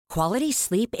Quality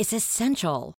sleep is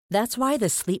essential. That's why the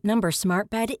Sleep Number Smart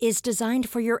Bed is designed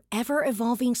for your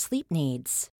ever-evolving sleep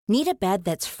needs. Need a bed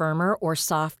that's firmer or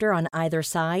softer on either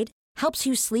side? Helps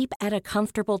you sleep at a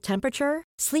comfortable temperature?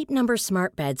 Sleep Number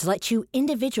Smart Beds let you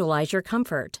individualize your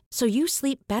comfort, so you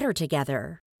sleep better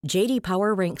together. J.D.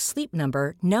 Power ranks Sleep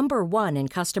Number number 1 in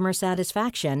customer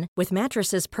satisfaction with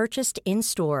mattresses purchased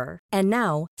in-store. And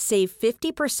now, save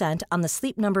 50% on the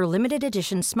Sleep Number Limited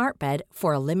Edition Smart Bed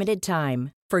for a limited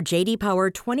time. For J.D. Power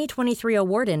 2023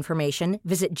 award information,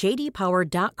 visit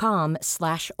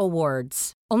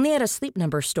jdpower.com/awards. Only at a Sleep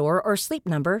Number store or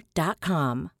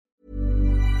sleepnumber.com.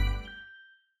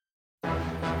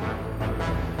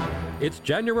 It's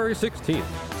January 16th,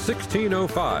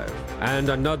 1605, and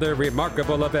another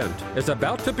remarkable event is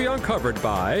about to be uncovered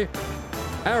by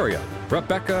Arya,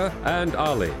 Rebecca, and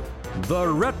Ali, the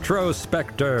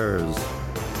Retrospectors.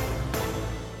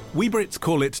 We Brits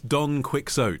call it Don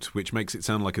Quixote, which makes it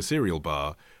sound like a cereal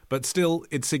bar, but still,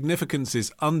 its significance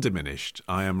is undiminished.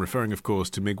 I am referring, of course,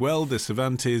 to Miguel de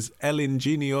Cervantes' El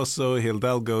Ingenioso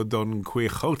Hidalgo Don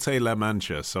Quixote La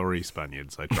Mancha. Sorry,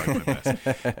 Spaniards, I tried my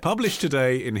best. Published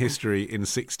today in history in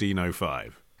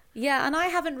 1605. Yeah, and I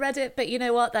haven't read it, but you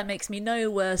know what? That makes me no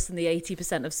worse than the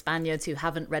 80% of Spaniards who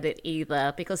haven't read it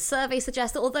either, because surveys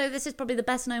suggest that although this is probably the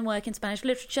best-known work in Spanish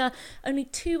literature, only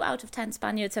 2 out of 10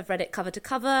 Spaniards have read it cover to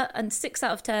cover, and 6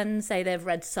 out of 10 say they've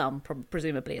read some,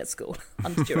 presumably at school,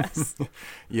 under duress.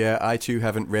 Yeah, I too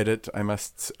haven't read it, I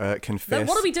must confess. Then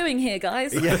what are we doing here,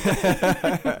 guys?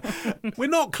 Yeah. We're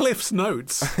not Cliff's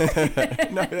Notes.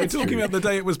 No, we're talking about the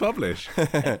day it was published.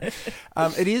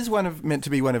 It is meant to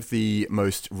be one of the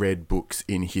most read books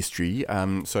in history,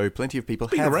 so plenty of people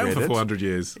have read it. Been around for 400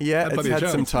 years. Yeah, it's had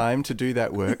some time to do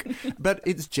that work. But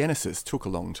its genesis took a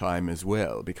long time as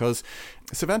well, because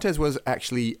Cervantes was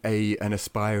actually an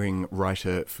aspiring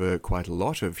writer for quite a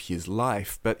lot of his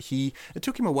life, but it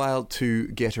took him a while to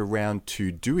get around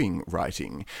to doing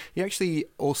writing. He actually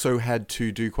also had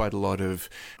to do quite a lot of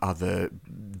other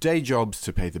day jobs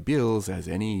to pay the bills, as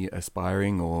any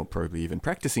aspiring or probably even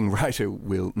practicing writer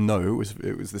will know.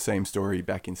 It was the same story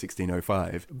back in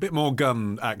 1605. A bit more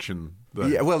gun action, though.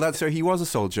 Yeah, well, so he was a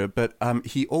soldier, but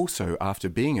he also, after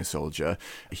being a soldier,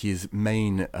 his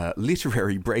main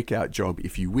literary breakout job,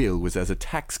 if you will, was as a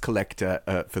tax collector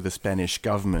for the Spanish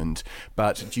government.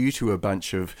 But due to a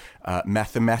bunch of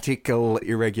mathematical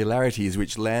irregularities,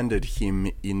 which landed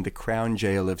him in the Crown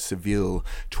Jail of Seville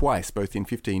twice, both in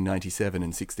 1597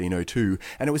 and 1602.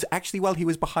 And it was actually while he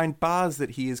was behind bars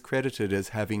that he is credited as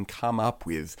having come up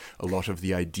with a lot of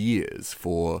the ideas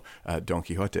for Don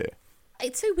Quixote.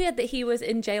 It's so weird that he was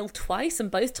in jail twice, and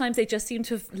both times they just seemed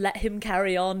to have let him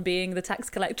carry on being the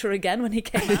tax collector again when he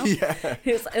came out. Yeah.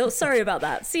 He was like, oh, sorry about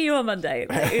that. See you on Monday.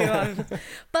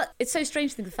 But it's so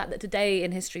strange to think the fact that today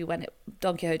in history, when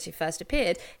Don Quixote first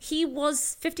appeared, he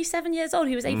was 57 years old.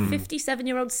 He was a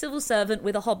 57-year-old civil servant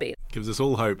with a hobby. Gives us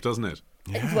all hope, doesn't it?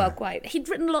 Yeah. Well, quite. He'd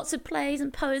written lots of plays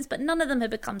and poems, but none of them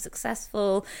had become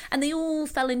successful, and they all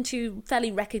fell into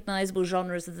fairly recognisable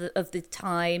genres of the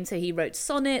time. So he wrote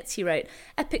sonnets, he wrote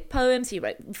epic poems, he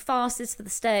wrote farces for the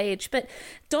stage. But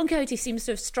Don Quixote seems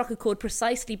to have struck a chord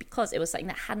precisely because it was something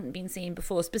that hadn't been seen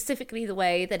before, specifically the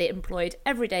way that it employed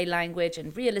everyday language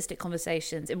and realistic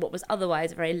conversations in what was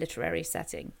otherwise a very literary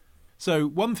setting. So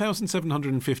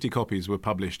 1,750 copies were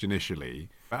published initially.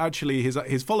 Actually,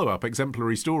 his follow-up,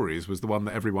 Exemplary Stories, was the one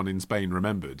that everyone in Spain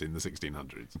remembered in the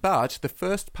 1600s. But the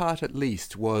first part, at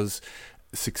least, was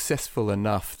successful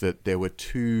enough that there were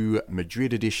 2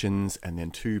 Madrid editions and then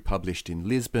 2 published in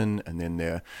Lisbon, and then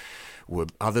there were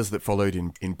others that followed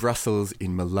in Brussels,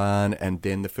 in Milan, and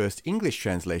then the first English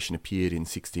translation appeared in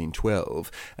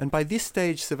 1612. And by this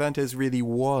stage, Cervantes really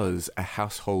was a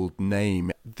household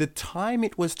name. The time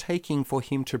it was taking for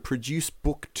him to produce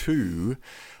Book 2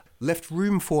 left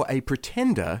room for a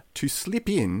pretender to slip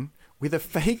in with a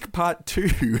fake part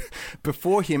 2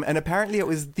 before him, and apparently it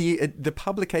was the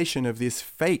publication of this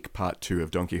fake part 2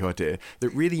 of Don Quixote that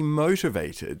really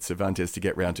motivated Cervantes to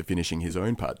get round to finishing his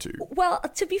own part 2. Well,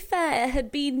 to be fair, it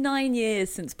had been 9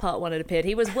 years since part 1 had appeared.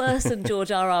 He was worse than George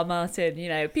R.R. Martin. You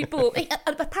know, people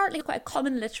apparently quite a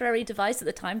common literary device at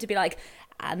the time to be like,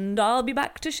 and I'll be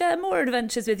back to share more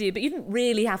adventures with you, but you didn't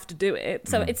really have to do it.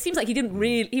 So it seems like he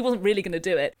wasn't really going to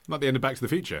do it. Like the end of Back to the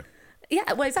Future.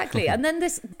 Yeah, well, exactly. And then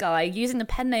this guy, using the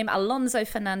pen name Alonso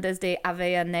Fernandez de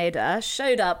Avellaneda,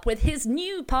 showed up with his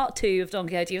new part 2 of Don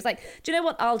Quixote. He was like, do you know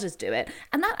what? I'll just do it.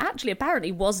 And that actually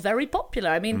apparently was very popular.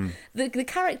 I mean, the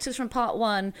characters from part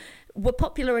 1 were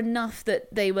popular enough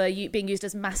that they were being used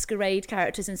as masquerade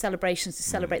characters in celebrations to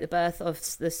celebrate the birth of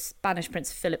the Spanish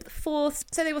Prince Philip IV.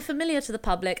 So they were familiar to the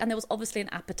public, and there was obviously an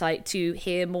appetite to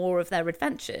hear more of their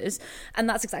adventures. And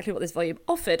that's exactly what this volume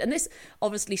offered. And this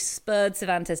obviously spurred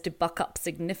Cervantes to buck up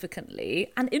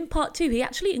significantly. And in part two, he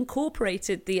actually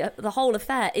incorporated the whole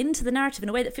affair into the narrative in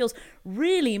a way that feels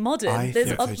really modern. I think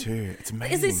so too. It's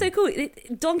amazing. Isn't it so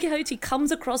cool? Don Quixote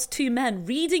comes across two men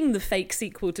reading the fake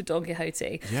sequel to Don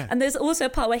Quixote. Yeah. And there's also a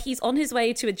part where he's on his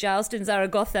way to a joust in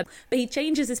Zaragoza, but he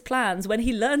changes his plans when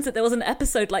he learns that there was an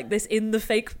episode like this in the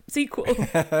fake sequel.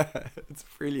 It's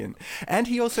brilliant. And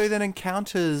he also then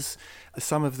encounters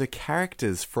some of the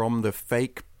characters from the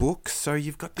fake books. So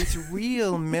you've got this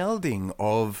real melding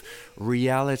of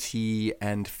reality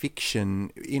and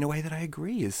fiction in a way that I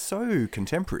agree is so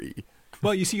contemporary.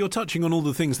 Well, you see, you're touching on all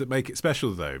the things that make it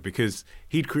special, though, because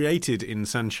he'd created in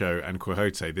Sancho and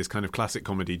Quixote this kind of classic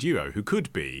comedy duo who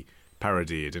could be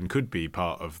parodied and could be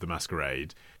part of the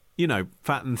masquerade. You know,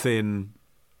 fat and thin,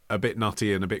 a bit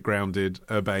nutty and a bit grounded,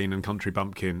 urbane and country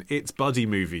bumpkin. It's buddy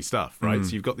movie stuff, right?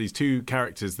 So you've got these two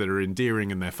characters that are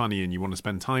endearing and they're funny and you want to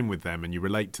spend time with them and you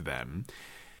relate to them.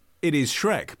 It is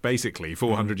Shrek, basically,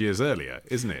 400 years earlier,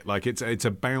 isn't it? Like, it's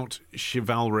about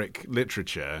chivalric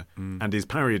literature and is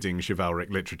parodying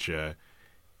chivalric literature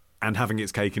and having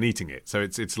its cake and eating it. So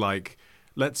it's like,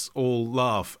 let's all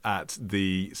laugh at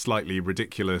the slightly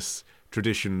ridiculous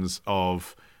traditions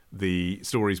of the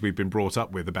stories we've been brought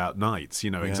up with about knights,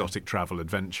 you know, exotic travel,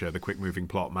 adventure, the quick-moving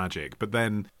plot, magic. But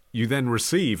then you then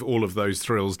receive all of those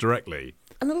thrills directly.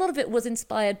 And a lot of it was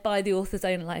inspired by the author's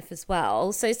own life as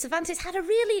well. So Cervantes had a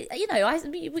really, you know, I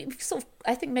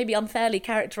think maybe unfairly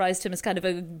characterised him as kind of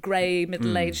a grey,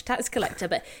 middle-aged tax collector,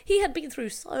 but he had been through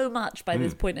so much by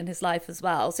this point in his life as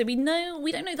well. So we don't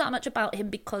know that much about him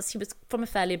because he was from a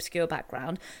fairly obscure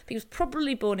background. He was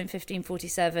probably born in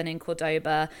 1547 in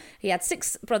Cordoba. He had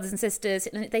 6 brothers and sisters,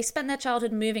 and they spent their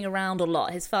childhood moving around a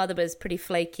lot. His father was pretty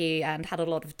flaky and had a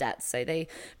lot of debts, so they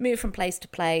moved from place to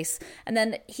place. And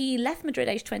then he left Madrid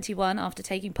age 21 after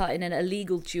taking part in an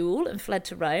illegal duel and fled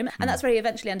to Rome. And that's where he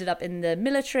eventually ended up in the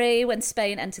military. When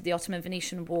Spain entered the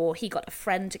Ottoman-Venetian War, he got a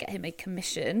friend to get him a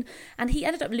commission. And he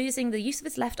ended up losing the use of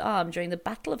his left arm during the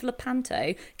Battle of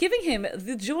Lepanto, giving him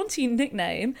the jaunty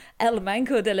nickname El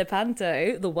Manco de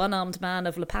Lepanto, the one-armed man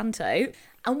of Lepanto.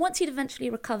 And once he'd eventually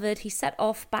recovered, he set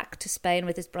off back to Spain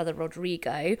with his brother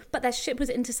Rodrigo, but their ship was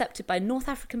intercepted by North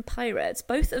African pirates.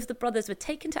 Both of the brothers were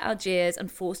taken to Algiers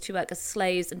and forced to work as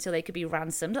slaves until they could be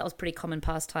ransomed. That was pretty common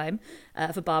pastime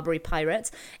for Barbary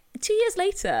pirates. 2 years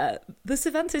later, the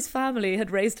Cervantes family had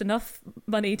raised enough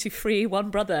money to free one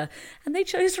brother, and they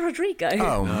chose Rodrigo.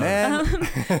 Oh, man.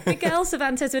 Miguel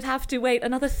Cervantes would have to wait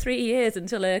another 3 years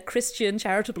until a Christian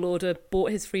charitable order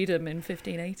bought his freedom in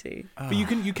 1580. But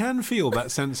you can feel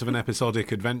that sense of an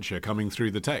episodic adventure coming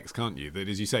through the text, can't you? That,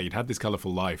 as you say, you'd had this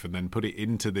colourful life and then put it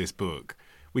into this book,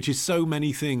 which is so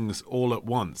many things all at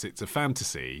once. It's a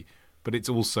fantasy, but it's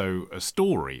also a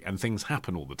story, and things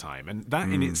happen all the time. And that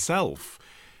in itself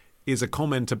is a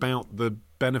comment about the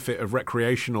benefit of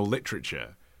recreational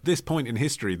literature. This point in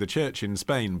history, the church in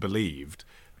Spain believed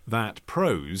that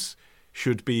prose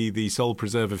should be the sole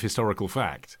preserve of historical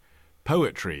fact.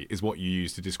 Poetry is what you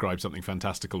use to describe something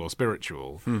fantastical or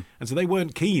spiritual. And so they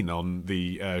weren't keen on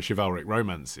the chivalric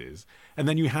romances. And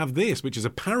then you have this, which is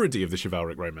a parody of the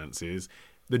chivalric romances.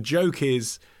 The joke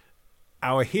is,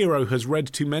 our hero has read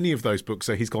too many of those books,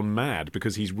 so he's gone mad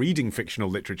because he's reading fictional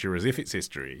literature as if it's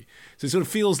history. So it sort of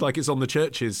feels like it's on the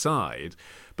church's side.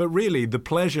 But really, the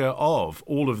pleasure of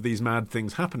all of these mad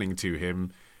things happening to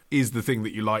him is the thing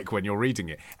that you like when you're reading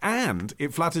it. And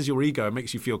it flatters your ego and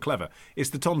makes you feel clever. It's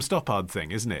the Tom Stoppard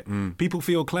thing, isn't it? People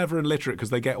feel clever and literate because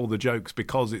they get all the jokes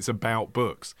because it's about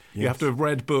books. Yes. You have to have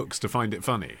read books to find it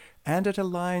funny. And it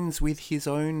aligns with his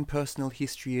own personal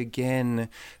history again.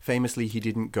 Famously, he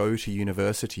didn't go to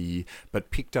university, but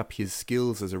picked up his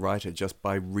skills as a writer just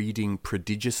by reading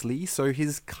prodigiously. So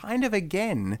he's kind of,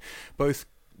 again, both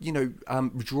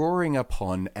drawing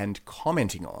upon and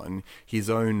commenting on his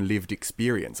own lived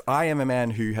experience. I am a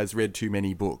man who has read too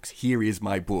many books. Here is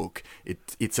my book.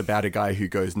 It's about a guy who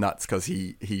goes nuts because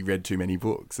he read too many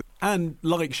books. And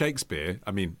like Shakespeare, I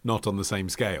mean, not on the same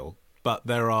scale, but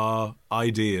there are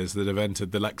ideas that have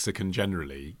entered the lexicon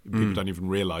generally. People don't even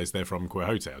realise they're from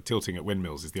Quixote. Tilting at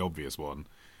windmills is the obvious one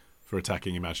for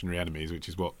attacking imaginary enemies, which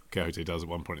is what Quixote does at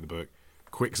one point in the book.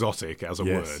 Quixotic as a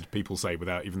word, people say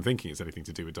without even thinking it's anything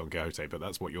to do with Don Quixote, but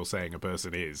that's what you're saying a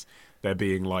person is. They're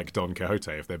being like Don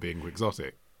Quixote if they're being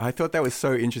quixotic. I thought that was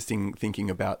so interesting, thinking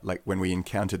about like when we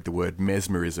encountered the word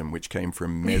mesmerism, which came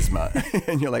from mesmer.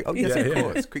 And you're like, oh, yes, of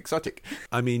course, Quixotic.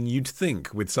 I mean, you'd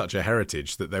think with such a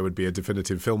heritage that there would be a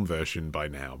definitive film version by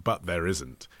now, but there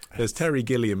isn't. There's Terry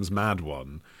Gilliam's Mad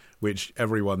One, which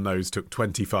everyone knows took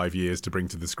 25 years to bring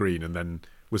to the screen and then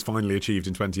was finally achieved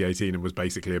in 2018 and was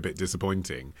basically a bit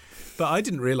disappointing. But I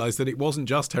didn't realise that it wasn't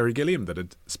just Terry Gilliam that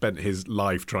had spent his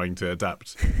life trying to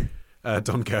adapt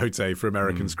Don Quixote for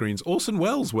American screens. Orson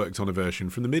Welles worked on a version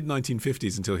from the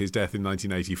mid-1950s until his death in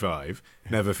 1985,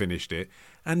 never finished it.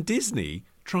 And Disney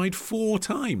tried 4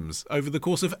 times over the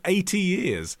course of 80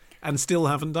 years and still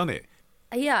haven't done it.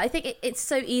 Yeah, I think it's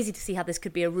so easy to see how this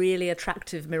could be a really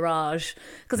attractive mirage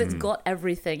because it's got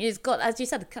everything. It's got, as you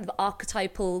said, kind of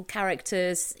archetypal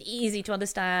characters, easy to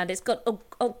understand. It's got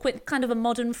a quick kind of a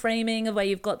modern framing of where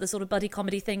you've got the sort of buddy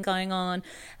comedy thing going on.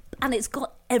 And it's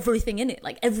got everything in it,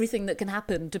 like everything that can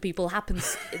happen to people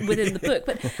happens within the book.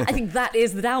 But I think that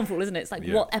is the downfall, isn't it? It's like,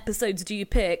 what episodes do you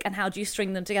pick and how do you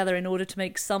string them together in order to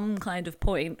make some kind of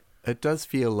point? It does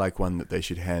feel like one that they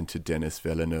should hand to Denis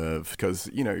Villeneuve because,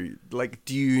 you know, like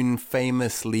Dune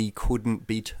famously couldn't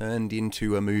be turned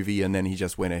into a movie and then he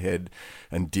just went ahead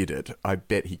and did it. I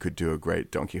bet he could do a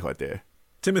great Don Quixote there.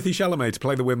 Timothy Chalamet to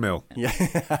play the windmill. Yeah.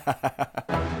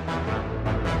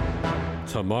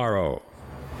 Tomorrow.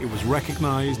 It was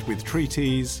recognised with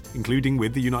treaties, including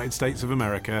with the United States of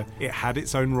America. It had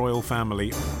its own royal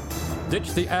family.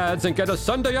 Ditch the ads and get a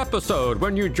Sunday episode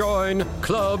when you join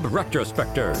Club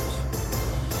Retrospectors.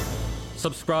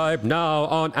 Subscribe now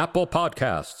on Apple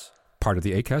Podcasts, part of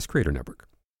the Acast Creator Network.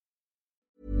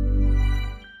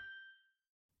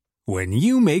 When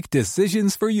you make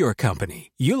decisions for your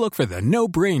company, you look for the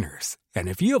no-brainers. And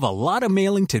if you have a lot of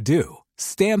mailing to do,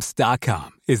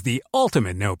 Stamps.com is the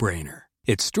ultimate no-brainer.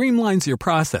 It streamlines your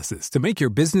processes to make your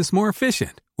business more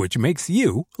efficient, which makes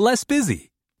you less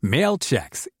busy. Mail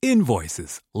checks,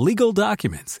 invoices, legal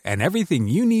documents, and everything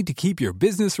you need to keep your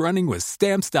business running with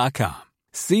Stamps.com.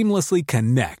 Seamlessly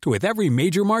connect with every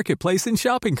major marketplace and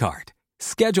shopping cart.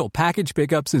 Schedule package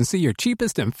pickups and see your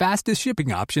cheapest and fastest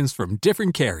shipping options from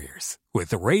different carriers.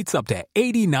 With rates up to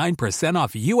 89%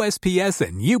 off USPS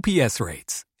and UPS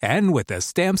rates. And with the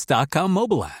Stamps.com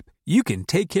mobile app, you can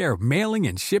take care of mailing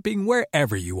and shipping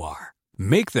wherever you are.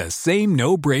 Make the same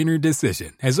no-brainer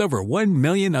decision as over 1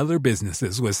 million other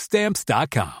businesses with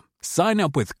Stamps.com. Sign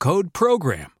up with code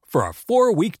PROGRAM for a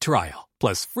 4-week trial,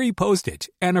 plus free postage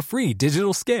and a free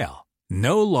digital scale.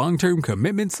 No long-term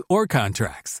commitments or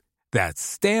contracts. That's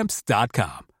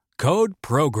Stamps.com. Code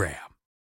PROGRAM.